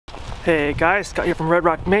Hey guys, Scott here from Red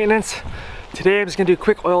Rock Maintenance. Today I'm just going to do a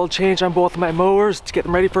quick oil change on both of my mowers to get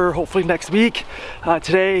them ready for hopefully next week.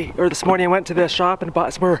 This morning I went to the shop and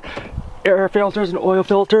bought some more air filters and oil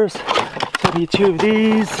filters. So I need 2 of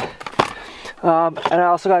these. And I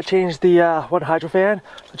also got to change the one hydro fan,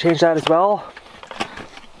 so change that as well.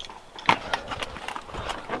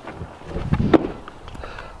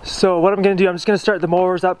 So what I'm going to do, I'm just going to start the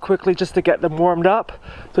mowers up quickly just to get them warmed up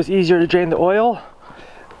so it's easier to drain the oil.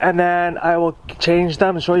 And then I will change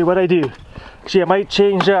them and show you what I do. Actually, I might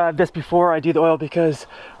change this before I do the oil because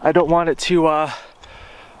I don't want it to,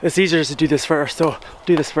 it's easier just to do this first. So I'll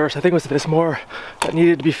do this first. I think it was this more that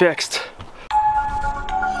needed to be fixed.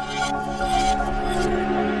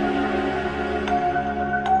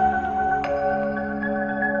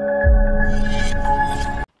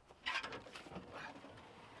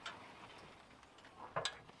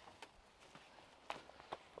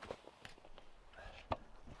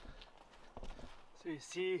 So you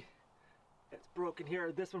see, it's broken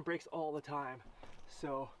here. This one breaks all the time.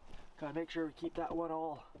 So, gotta make sure we keep that one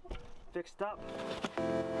all fixed up.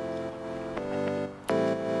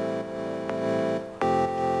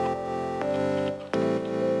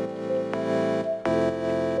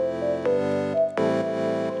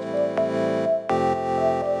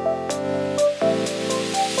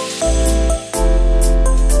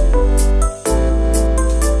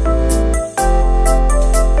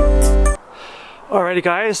 Alrighty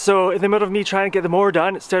guys, so in the middle of me trying to get the mower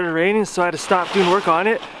done, it started raining, so I had to stop doing work on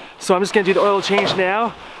it. So I'm just going to do the oil change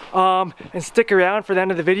now, and stick around for the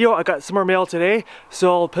end of the video. I got some more mail today,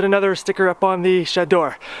 so I'll put another sticker up on the shed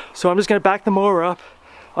door. So I'm just going to back the mower up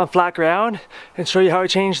on flat ground and show you how I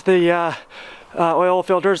change the oil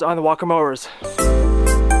filters on the Walker mowers.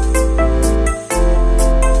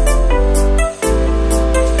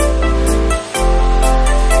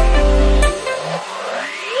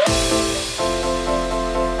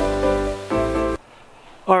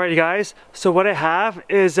 Alrighty guys, so what I have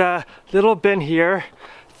is a little bin here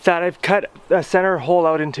that I've cut a center hole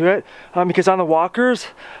out into it because on the Walkers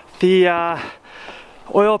the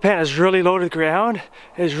oil pan is really low to the ground.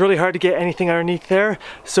 It's really hard to get anything underneath there.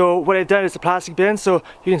 So what I've done is a plastic bin so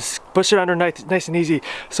you can push it under nice and easy.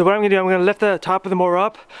 So what I'm going to do, I'm going to lift the top of the mower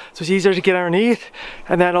up so it's easier to get underneath,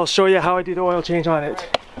 and then I'll show you how I do the oil change on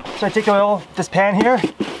it. So I take the oil, this pan here,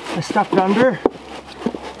 I stuff it under.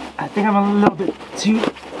 I think I'm a little bit too,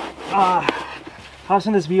 how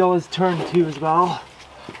some of this wheel is turned too as well.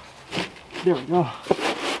 There we go.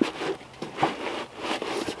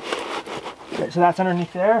 Okay, so that's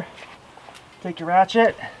underneath there. Take your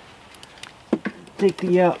ratchet, take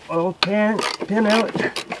the oil pin out.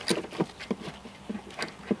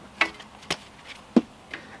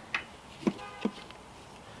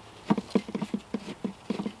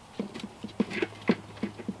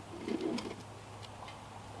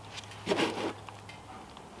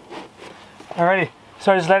 Alrighty,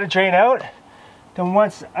 so I just let it drain out. Then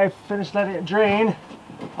once I finish letting it drain,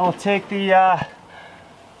 I'll take the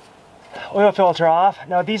oil filter off.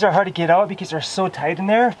 Now these are hard to get out because they're so tight in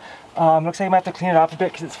there. Looks like I might have to clean it off a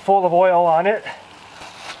bit because it's full of oil on it.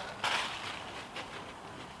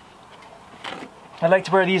 I like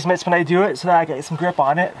to wear these mitts when I do it so that I get some grip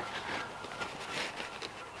on it.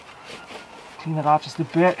 Clean it off just a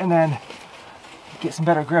bit and then get some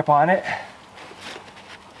better grip on it.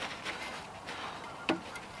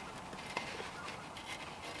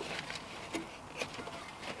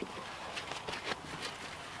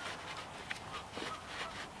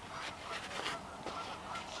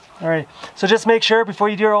 Alright, so just make sure before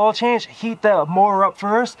you do your oil change, heat the mower up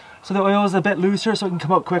first so the oil is a bit looser so it can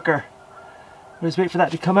come out quicker. Just wait for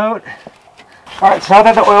that to come out. Alright, so now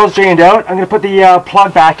that the oil is drained out, I'm going to put the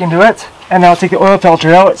plug back into it, and then I'll take the oil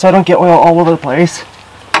filter out so I don't get oil all over the place.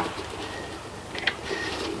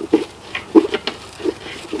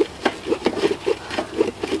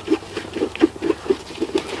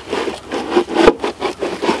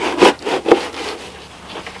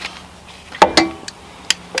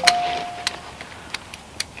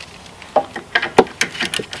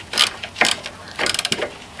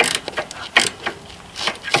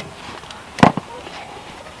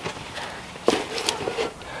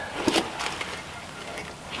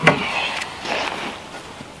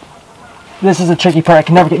 This is a tricky part, I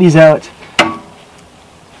can never get these out.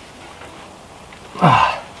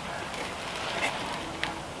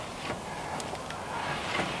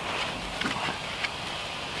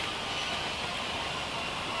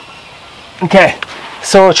 Okay,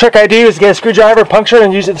 so a trick I do is get a screwdriver, puncture it,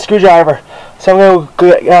 and use it as a screwdriver. So I'm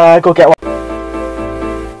going to go get one.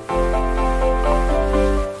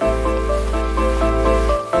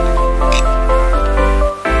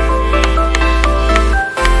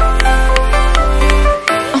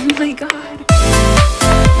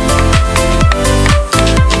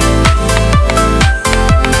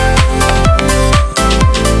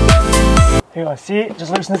 So see, it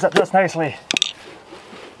just loosens up just nicely.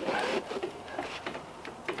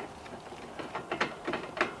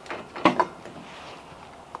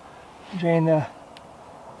 Drain the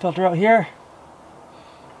filter out here.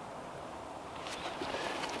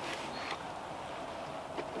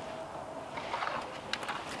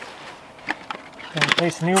 And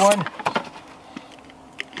replace a new one.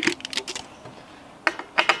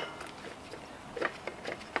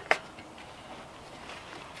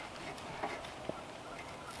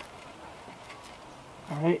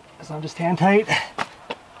 Alright, so I'm just hand tight.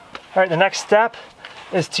 Alright, the next step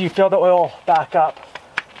is to fill the oil back up.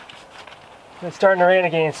 It's starting to rain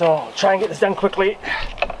again, so I'll try and get this done quickly.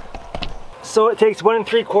 So it takes 1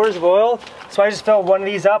 3/4 of oil, so I just fill one of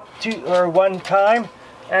these up one time,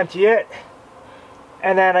 empty it,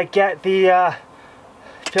 and then I get the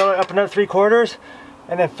fill it up another 3/4,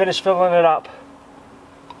 and then finish filling it up.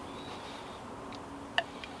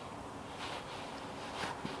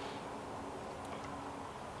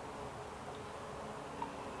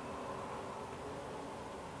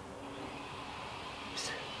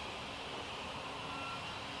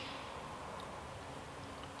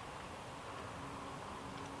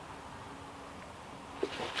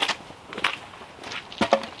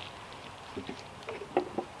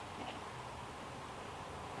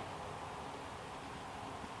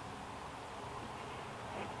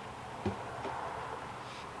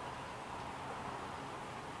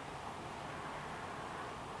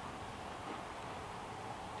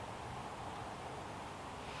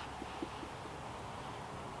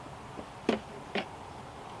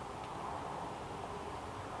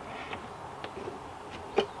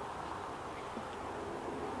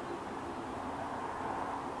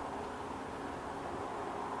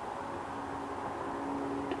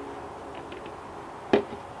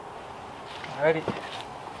 Alrighty,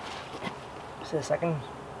 this is the second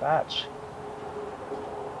batch.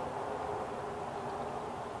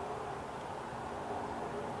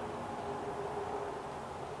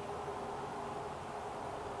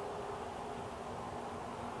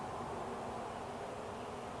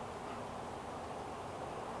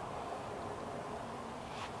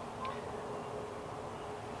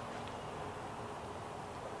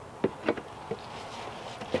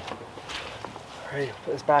 Alright,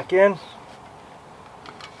 put this back in.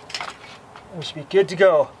 We should be good to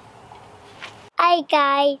go. Hi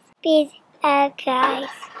guys, peace out guys.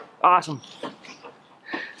 Awesome.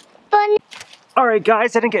 Fun. Alright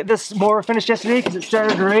guys, I didn't get this mower finished yesterday because it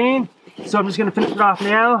started to rain. So I'm just going to finish it off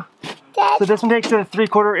now. Dad, So this one takes a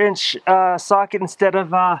 3/4 inch socket instead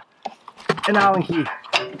of an Allen key.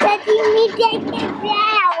 Daddy, me take it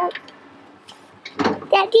out.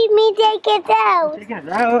 Daddy, me take it out. Taking it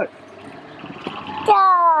out.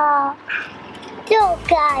 So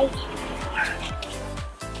guys.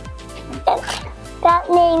 That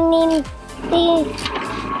means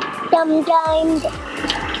sometimes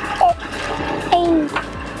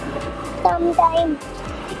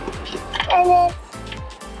and it's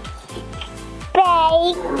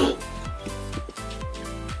baked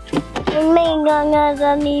and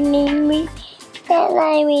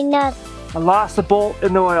I lost the bolt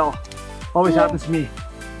in the oil. Always happens to me.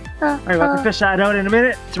 Alright, we'll have to fish that out in a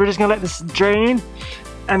minute. So we're just going to let this drain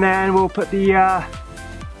and then we'll put the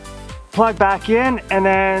plug back in and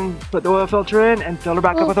then put the oil filter in and fill her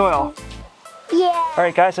back up with oil. Yeah.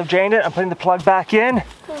 Alright guys, I've drained it. I'm putting the plug back in.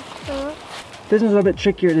 This is a little bit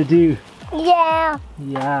trickier to do. Yeah.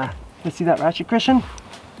 Yeah. Let's see that ratchet, Krishen?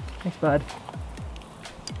 Thanks, bud.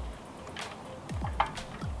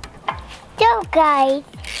 So guys,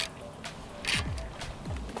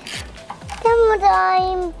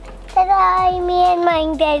 sometime that me and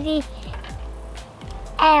my daddy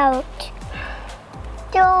out.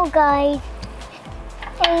 So guys,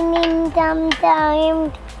 I mean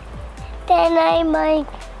sometimes then my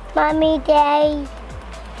mommy day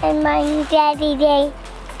and my daddy day.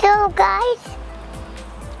 So guys,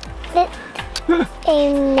 I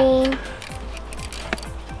mean,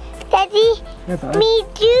 Daddy, Yeah, bud. me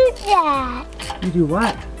do that. You do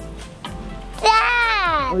what?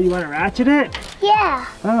 That. Oh, you want to ratchet it? Yeah.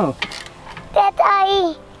 Oh, That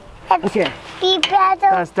I have okay. be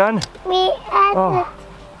better. That's done. Me at Oh,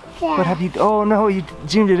 that. what have you? Oh no, you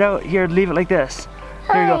zoomed it out. Here, leave it like this.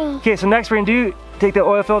 There you go. Hi. Okay, so next we're gonna take the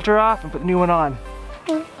oil filter off and put the new one on.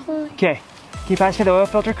 Mhm. Okay, can you pass me the oil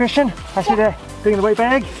filter, Krishen? Pass me the thing in the white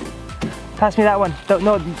bag. Pass me that one.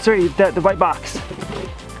 No, sorry, the white box.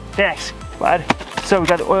 Thanks, bud. So we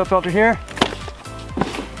got the oil filter here.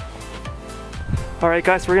 All right,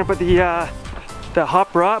 guys, we're gonna put the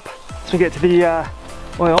hopper up so we get to the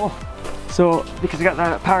oil. So because I got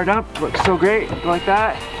that powered up, looks so great, like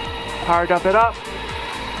that. power dump it up.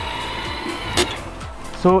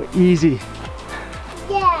 So easy.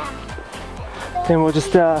 Yeah. Then we'll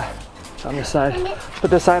just on this side,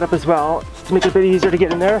 put this side up as well, just to make it a bit easier to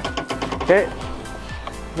get in there. Okay.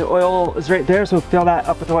 The oil is right there, so fill that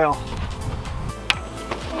up with oil.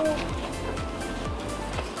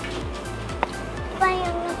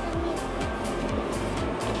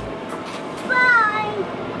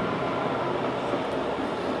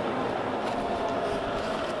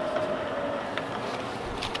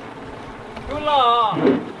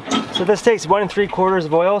 So this takes 1 3/4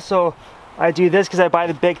 of oil, so I do this because I buy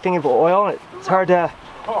the big thing of oil, and it's hard to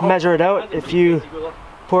measure it out if you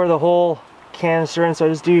pour the whole canister in, so I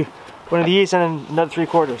just do one of these and then another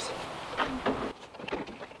 3/4.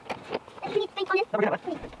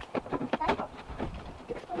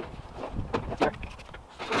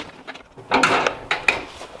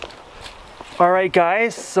 Alright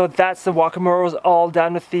guys, so that's the Walker Mowers all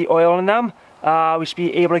done with the oil in them. We should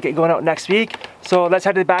be able to get going out next week. So let's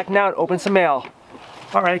head to the back now and open some mail.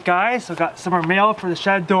 Alright guys, so got some more mail for the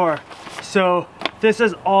shed door. So this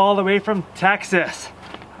is all the way from Texas.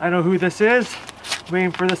 I know who this is.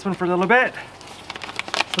 Waiting for this one for a little bit.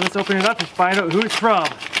 So let's open it up and find out who it's from.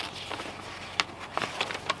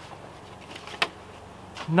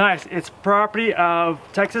 Nice, it's property of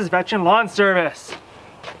Texas Veteran Lawn Service.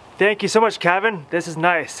 Thank you so much, Kevin. This is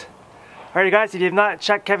nice. Alright guys, if you have not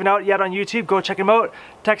checked Kevin out yet on YouTube, go check him out.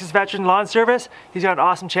 Texas Veteran Lawn Service. He's got an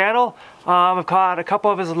awesome channel. I've caught a couple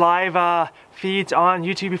of his live feeds on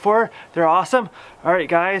YouTube before. They're awesome. Alright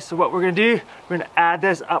guys, so what we're going to do, we're going to add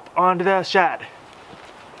this up onto the shed.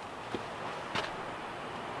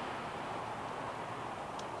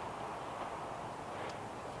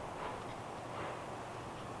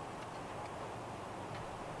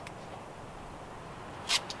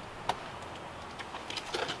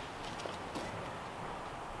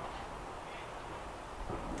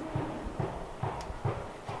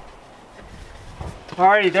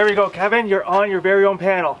 Alrighty, there we go, Kevin. You're on your very own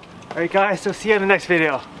panel. Alright guys, so see you in the next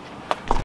video.